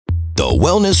The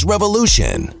Wellness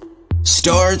Revolution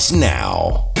starts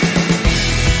now.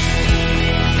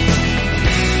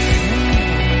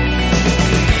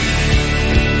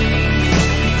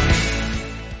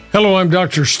 Hello, I'm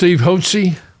Dr. Steve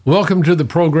Hotze. Welcome to the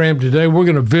program today. We're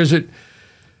going to visit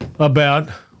about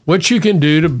what you can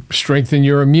do to strengthen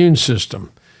your immune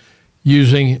system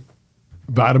using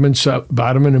vitamin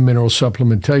and mineral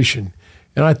supplementation.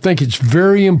 And I think it's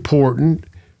very important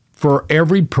for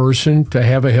every person to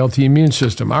have a healthy immune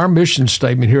system. Our mission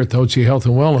statement here at the Hotze Health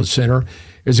and Wellness Center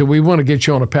is that we want to get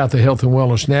you on a path of health and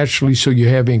wellness naturally so you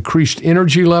have increased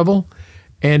energy level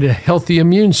and a healthy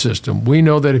immune system. We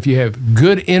know that if you have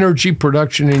good energy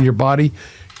production in your body,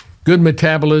 good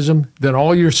metabolism, then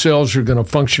all your cells are going to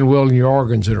function well and your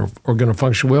organs are going to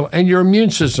function well and your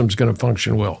immune system is going to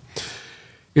function well.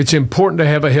 It's important to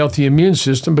have a healthy immune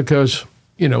system because,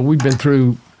 we've been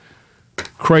through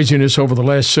craziness over the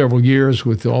last several years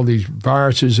with all these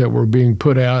viruses that were being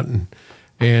put out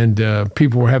and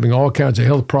people were having all kinds of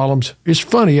health problems. It's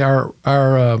funny, our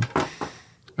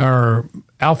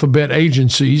alphabet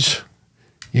agencies,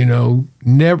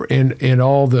 never and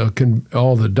all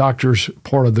the doctors,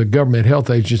 part of the government health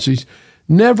agencies,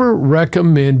 never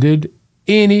recommended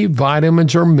any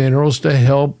vitamins or minerals to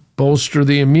help bolster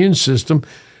the immune system.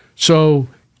 So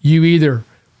you either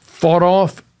fought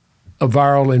off a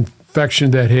viral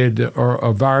infection or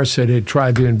a virus that had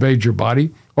tried to invade your body,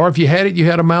 or if you had it, you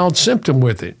had a mild symptom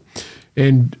with it.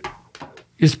 And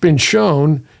it's been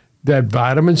shown that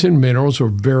vitamins and minerals are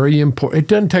very important. It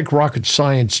doesn't take rocket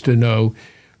science to know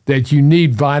that you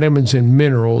need vitamins and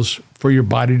minerals for your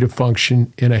body to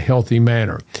function in a healthy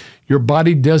manner. Your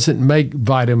body doesn't make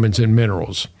vitamins and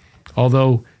minerals.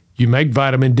 Although you make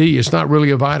vitamin D, it's not really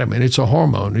a vitamin, it's a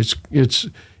hormone. It's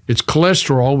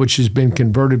cholesterol, which has been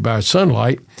converted by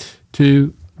sunlight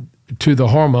to the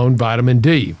hormone vitamin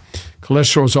D.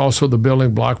 Cholesterol is also the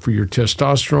building block for your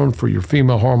testosterone, for your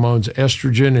female hormones,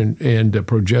 estrogen and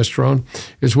progesterone,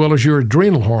 as well as your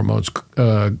adrenal hormones,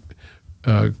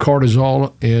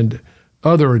 cortisol and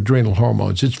other adrenal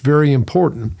hormones. It's very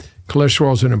important.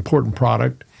 Cholesterol is an important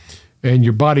product, and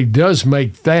your body does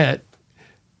make that,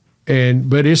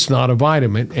 but it's not a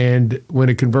vitamin. And when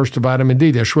it converts to vitamin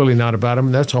D, that's really not a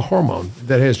vitamin. That's a hormone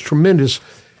that has tremendous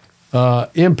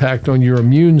impact on your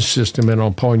immune system and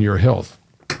upon your health.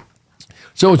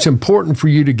 So it's important for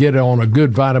you to get on a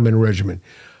good vitamin regimen.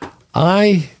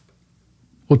 I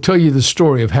will tell you the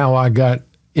story of how I got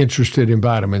interested in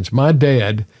vitamins. My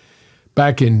dad,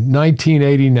 back in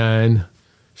 1989,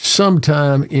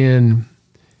 sometime in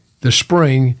the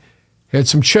spring, had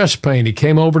some chest pain. He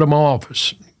came over to my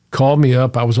office, called me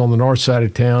up. I was on the north side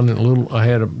of town, and I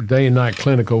had a day and night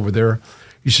clinic over there.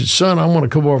 He said, "Son, I want to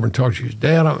come over and talk to you."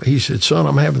 Dad, he said, "Son,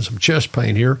 I'm having some chest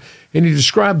pain here." And he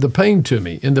described the pain to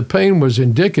me. And the pain was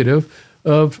indicative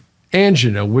of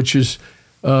angina, which is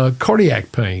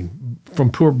cardiac pain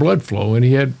from poor blood flow. And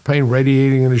he had pain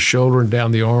radiating in his shoulder and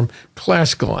down the arm,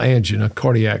 classical angina,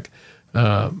 cardiac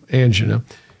angina.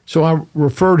 So I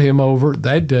referred him over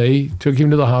that day, took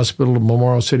him to the hospital,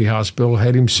 Memorial City Hospital,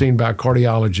 had him seen by a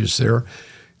cardiologist there.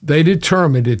 They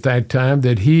determined at that time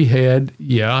that he had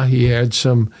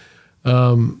some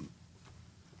blockage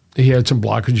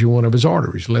in one of his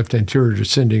arteries, left anterior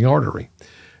descending artery.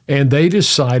 And they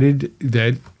decided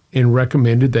that and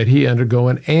recommended that he undergo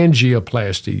an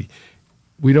angioplasty.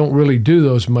 We don't really do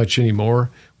those much anymore.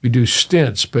 We do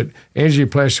stents, but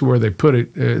angioplasty, where they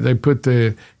put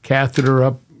the catheter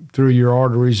up through your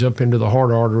arteries, up into the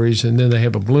heart arteries, and then they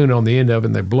have a balloon on the end of it,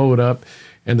 and they blow it up,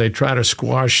 and they try to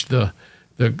squash the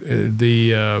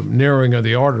narrowing of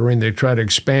the artery, and they try to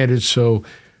expand it so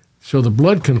the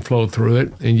blood can flow through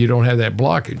it, and you don't have that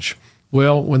blockage.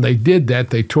 Well, when they did that,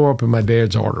 they tore open my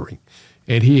dad's artery,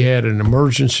 and he had an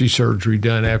emergency surgery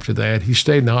done after that. He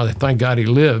stayed in the hospital. Thank God he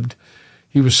lived.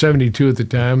 He was 72 at the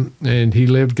time, and he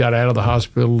lived, got out of the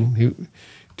hospital.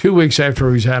 2 weeks after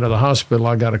he was out of the hospital,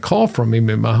 I got a call from him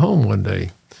at my home one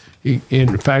day.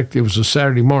 In fact, it was a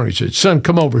Saturday morning. He said, "Son,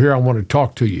 come over here. I want to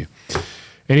talk to you."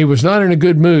 And he was not in a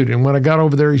good mood. And when I got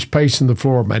over there, he's pacing the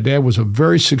floor. My dad was a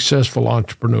very successful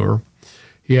entrepreneur.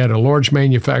 He had a large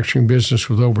manufacturing business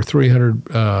with over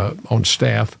 300 on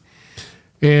staff.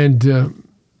 And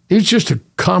he's just a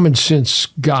common sense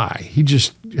guy. He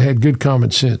just had good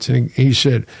common sense. And he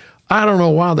said, "I don't know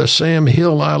why the Sam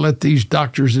Hill I let these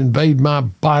doctors invade my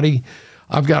body.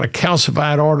 I've got a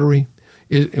calcified artery."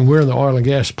 And we're in the oil and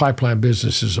gas pipeline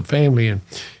business as a family. And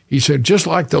he said, just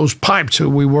like those pipes that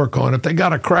we work on, if they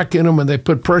got a crack in them and they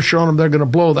put pressure on them, they're going to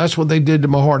blow. That's what they did to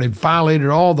my heart. It violated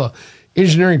all the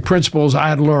engineering principles I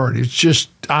had learned. It's just,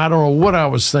 I don't know what I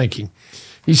was thinking.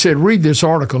 he said, read this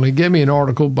article. And he gave me an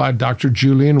article by Dr.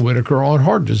 Julian Whitaker on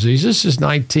heart disease. This is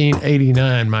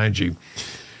 1989, mind you.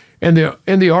 And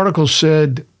the article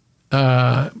said,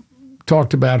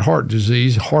 talked about heart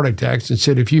disease, heart attacks, and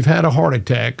said if you've had a heart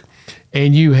attack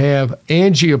and you have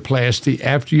angioplasty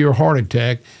after your heart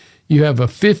attack, you have a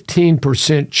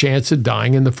 15% chance of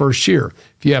dying in the first year.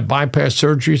 If you have bypass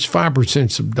surgery, it's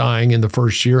 5% of dying in the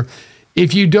first year.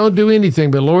 If you don't do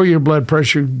anything but lower your blood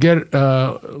pressure, get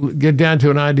down to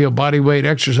an ideal body weight,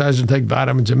 exercise, and take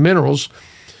vitamins and minerals,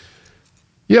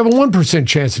 you have a 1%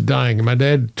 chance of dying. And my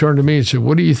dad turned to me and said,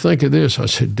 what do you think of this? I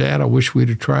said, Dad, I wish we'd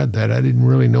have tried that. I didn't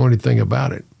really know anything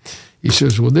about it. He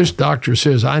says, well, this doctor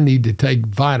says I need to take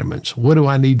vitamins. What do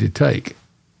I need to take? It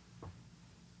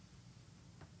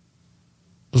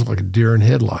was like a deer in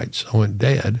headlights. I went,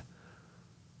 Dad,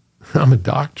 I'm a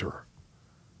doctor.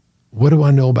 What do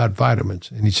I know about vitamins?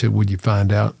 And he said, would you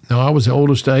find out? Now, I was the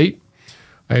oldest of 8.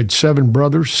 I had 6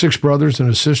 brothers and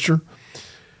a sister.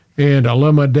 And I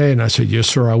love my dad. And I said, yes,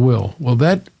 sir, I will. Well,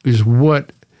 that is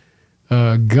what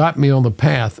got me on the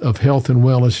path of health and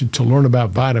wellness to learn about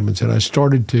vitamins. And I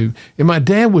started to, and my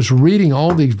dad was reading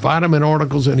all these vitamin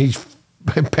articles, and he's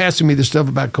passing me the stuff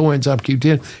about coenzyme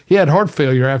Q10. He had heart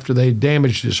failure after they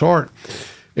damaged his heart.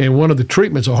 And one of the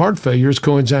treatments of heart failure is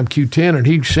coenzyme Q10. And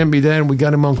he sent me that, and we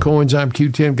got him on coenzyme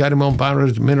Q10, got him on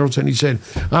vitamins and minerals. And he said,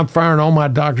 I'm firing all my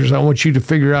doctors. I want you to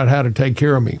figure out how to take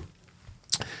care of me.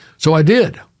 So I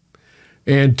did,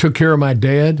 and took care of my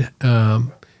dad.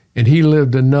 And he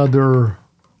lived another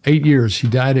 8 years. He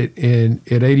died at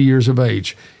 80 years of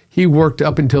age. He worked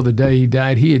up until the day he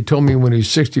died. He had told me when he was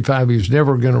 65 he was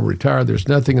never going to retire. There's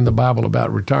nothing in the Bible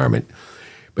about retirement.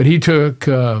 But he took,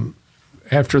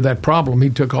 after that problem, he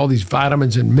took all these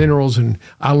vitamins and minerals, and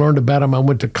I learned about them. I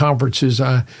went to conferences.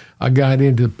 I got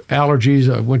into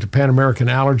allergies. I went to Pan American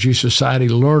Allergy Society,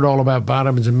 learned all about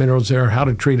vitamins and minerals there, how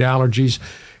to treat allergies,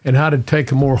 and how to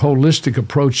take a more holistic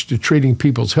approach to treating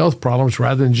people's health problems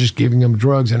rather than just giving them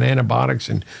drugs and antibiotics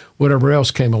and whatever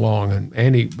else came along, and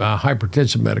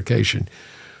hypertensive medication.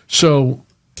 So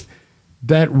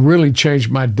that really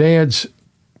changed. My dad's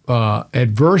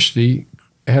adversity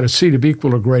had a seed of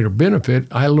equal or greater benefit.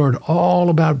 I learned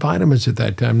all about vitamins at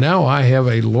that time. Now I have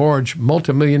a large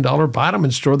multi-million-dollar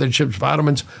vitamin store that ships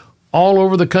vitamins all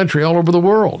over the country, all over the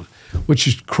world, which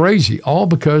is crazy, all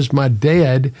because my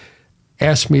dad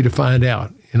asked me to find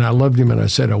out, and I loved him, and I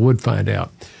said I would find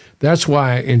out. That's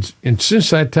why, and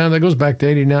since that time, that goes back to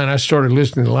 89, I started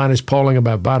listening to Linus Pauling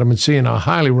about vitamin C, and I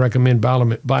highly recommend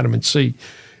vitamin C,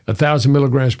 1,000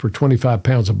 milligrams per 25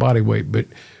 pounds of body weight. But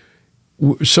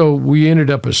so we ended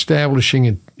up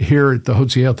establishing here at the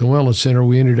Hotze Health and Wellness Center,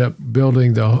 we ended up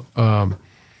building the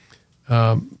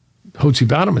Hotze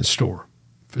Vitamin Store.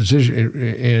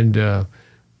 And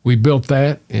we built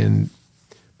that, and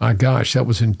my gosh, that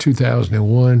was in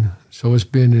 2001. So it's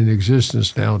been in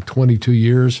existence now 22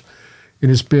 years. And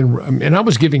it's been, and I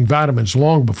was giving vitamins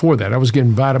long before that. I was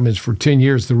giving vitamins for 10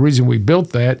 years. The reason we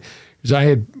built that is I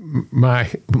had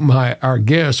our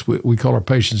guests, we call our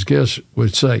patients guests,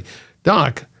 would say,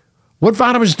 Doc, what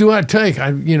vitamins do I take?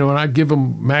 And I'd give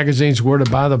them magazines where to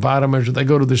buy the vitamins, or they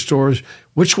go to the stores.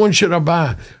 Which one should I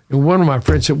buy? And one of my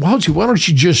friends said, why don't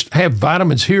you just have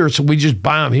vitamins here? So we just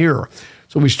buy them here.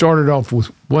 So we started off with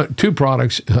 2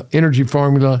 products, Energy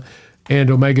Formula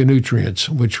and Omega Nutrients,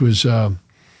 which was a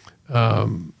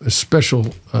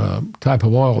special type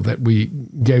of oil that we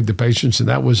gave the patients, and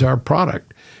that was our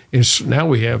product. And now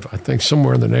we have, I think,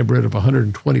 somewhere in the neighborhood of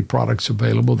 120 products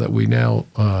available that we now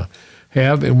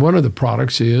have. And one of the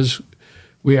products is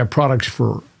we have products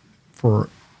for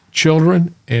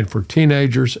children and for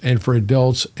teenagers and for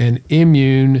adults, and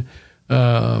immune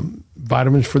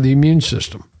vitamins for the immune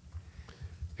system.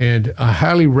 And I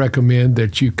highly recommend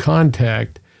that you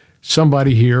contact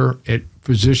somebody here at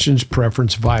Physicians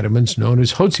Preference Vitamins, known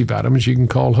as Hotze Vitamins. You can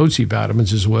call Hotze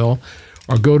Vitamins as well,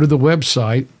 or go to the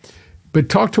website. But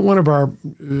talk to one of our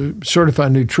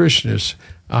certified nutritionists.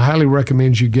 I highly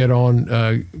recommend you get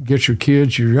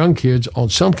your young kids, on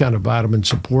some kind of vitamin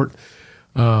support.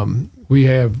 We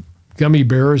have gummy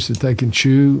bears that they can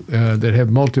chew that have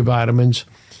multivitamins,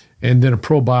 and then a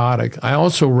probiotic. I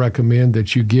also recommend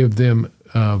that you give them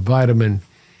vitamin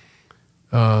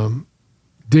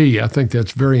D. I think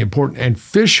that's very important. And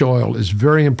fish oil is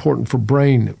very important for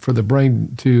the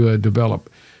brain to develop.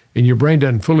 And your brain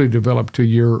doesn't fully develop till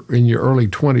you're in your early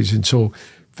 20s. And so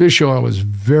fish oil is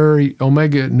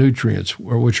omega nutrients,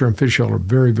 which are in fish oil, are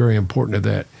very, very important to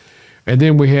that. And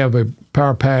then we have a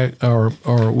power pack, or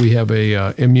we have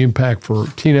a immune pack for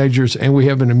teenagers, and we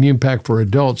have an immune pack for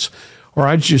adults. Or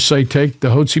I'd just say take the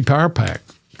Hotze Power Pack.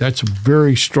 That's a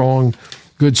very strong,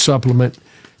 good supplement.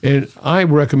 And I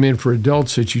recommend for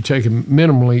adults that you take a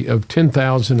minimally of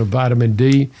 10,000 of vitamin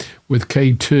D with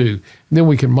K2. And then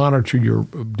we can monitor your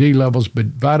D levels. But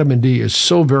vitamin D is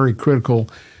so very critical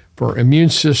for immune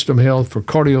system health, for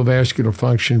cardiovascular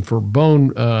function, for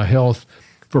bone health,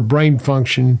 for brain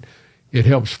function. It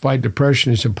helps fight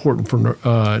depression. It's important for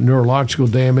neurological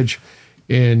damage.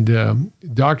 And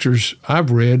doctors I've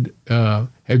read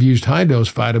have used high-dose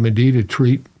vitamin D to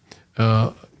treat.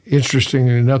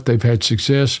 Interestingly enough, they've had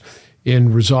success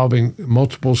in resolving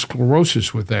multiple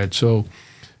sclerosis with that. So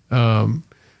I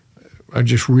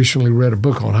just recently read a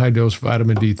book on high-dose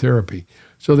vitamin D therapy.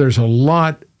 So there's a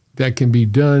lot that can be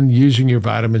done using your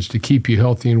vitamins to keep you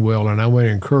healthy and well. And I want to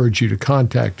encourage you to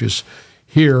contact us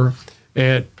here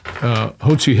at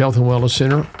Hotze Health and Wellness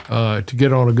Center to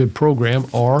get on a good program,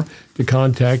 or to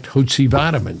contact Hotze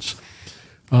Vitamins.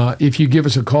 If you give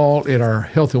us a call at our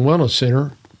Health and Wellness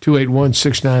Center,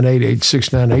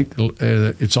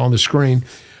 281-698-8698, it's on the screen,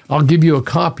 I'll give you a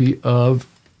copy of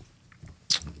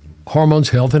Hormones,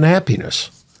 Health, and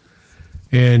Happiness,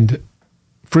 and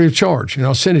free of charge, and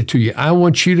I'll send it to you. I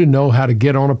want you to know how to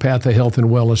get on a path of health and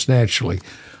wellness naturally.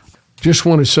 Just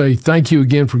want to say thank you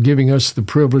again for giving us the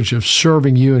privilege of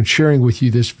serving you and sharing with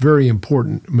you this very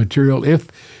important material. If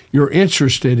you're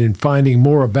interested in finding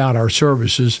more about our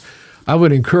services, I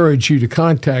would encourage you to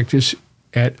contact us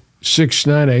at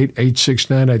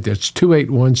 698-8698. That's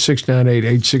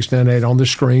 281-698-8698 on the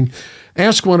screen.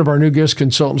 Ask one of our new guest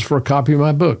consultants for a copy of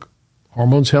my book,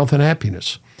 Hormones, Health, and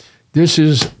Happiness. This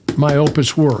is my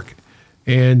opus work,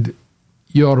 and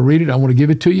you ought to read it. I want to give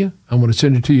it to you. I want to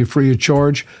send it to you free of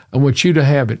charge. I want you to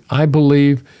have it. I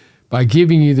believe by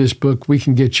giving you this book, we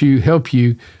can help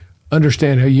you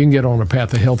understand how you can get on a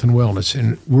path of health and wellness.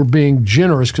 And we're being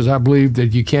generous because I believe that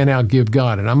you can't outgive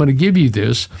God. And I'm going to give you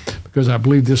this because I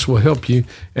believe this will help you.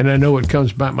 And I know it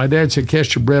comes back. My dad said,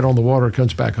 cast your bread on the water, it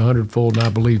comes back 100-fold. And I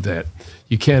believe that.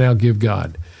 You can't outgive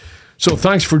God. So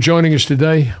thanks for joining us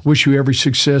today. Wish you every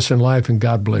success in life, and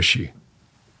God bless you.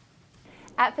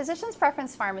 At Physicians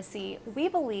Preference Pharmacy, we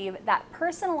believe that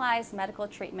personalized medical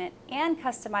treatment and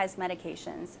customized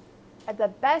medications are the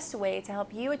best way to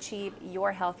help you achieve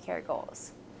your healthcare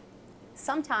goals.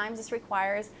 Sometimes this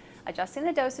requires adjusting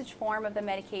the dosage form of the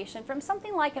medication from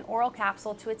something like an oral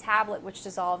capsule to a tablet which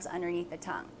dissolves underneath the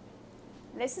tongue.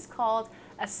 This is called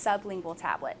a sublingual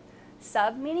tablet.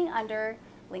 Sub meaning under,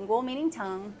 lingual meaning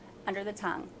tongue, under the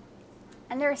tongue.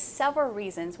 And there are several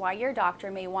reasons why your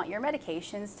doctor may want your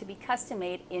medications to be custom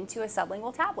made into a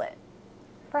sublingual tablet.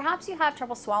 Perhaps you have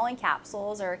trouble swallowing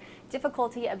capsules or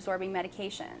difficulty absorbing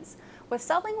medications. With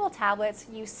sublingual tablets,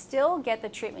 you still get the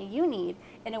treatment you need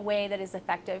in a way that is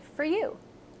effective for you.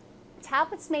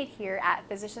 Tablets made here at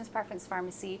Physicians Preference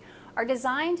Pharmacy are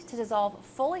designed to dissolve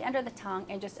fully under the tongue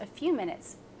in just a few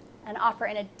minutes and offer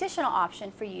an additional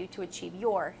option for you to achieve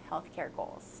your healthcare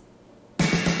goals.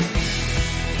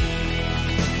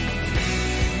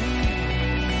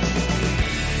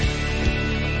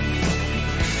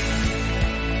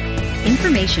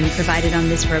 Information provided on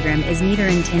this program is neither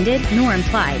intended nor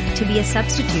implied to be a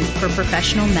substitute for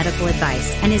professional medical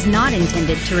advice and is not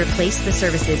intended to replace the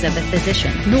services of a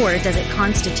physician, nor does it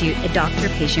constitute a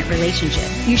doctor-patient relationship.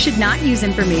 You should not use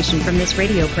information from this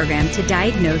radio program to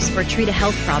diagnose or treat a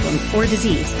health problem or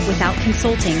disease without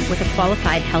consulting with a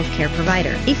qualified healthcare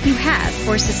provider. If you have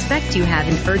or suspect you have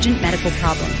an urgent medical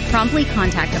problem, promptly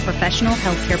contact a professional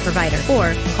healthcare provider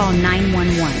or call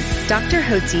 911. Dr.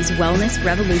 Hotze's Wellness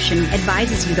Revolution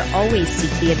advises you to always seek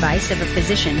the advice of a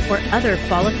physician or other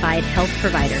qualified health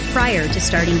provider prior to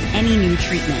starting any new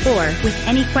treatment or with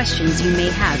any questions you may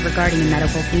have regarding a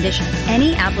medical condition.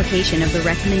 Any application of the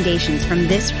recommendations from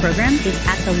this program is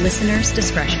at the listener's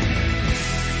discretion.